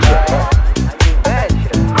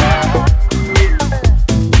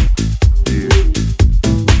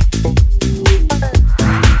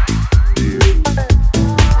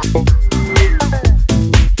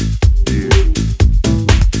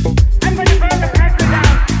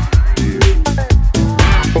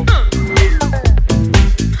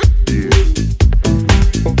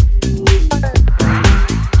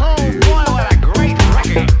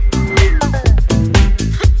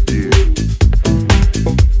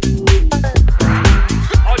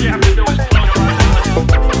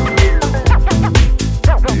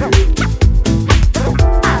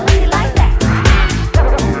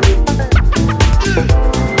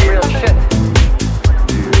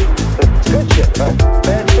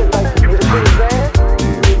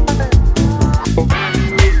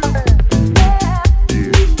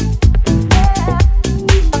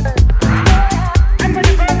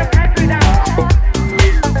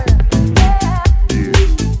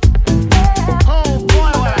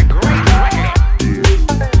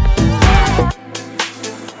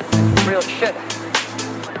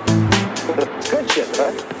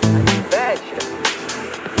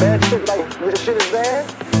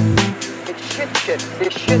shit.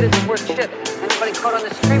 This shit isn't worth shit. Anybody caught on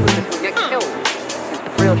the street with this will get killed.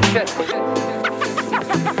 It's real shit.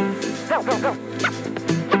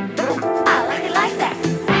 Go. I like that.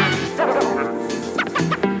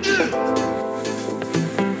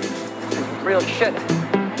 It's real shit.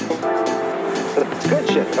 It's good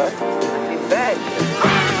shit, right? I mean, bad shit.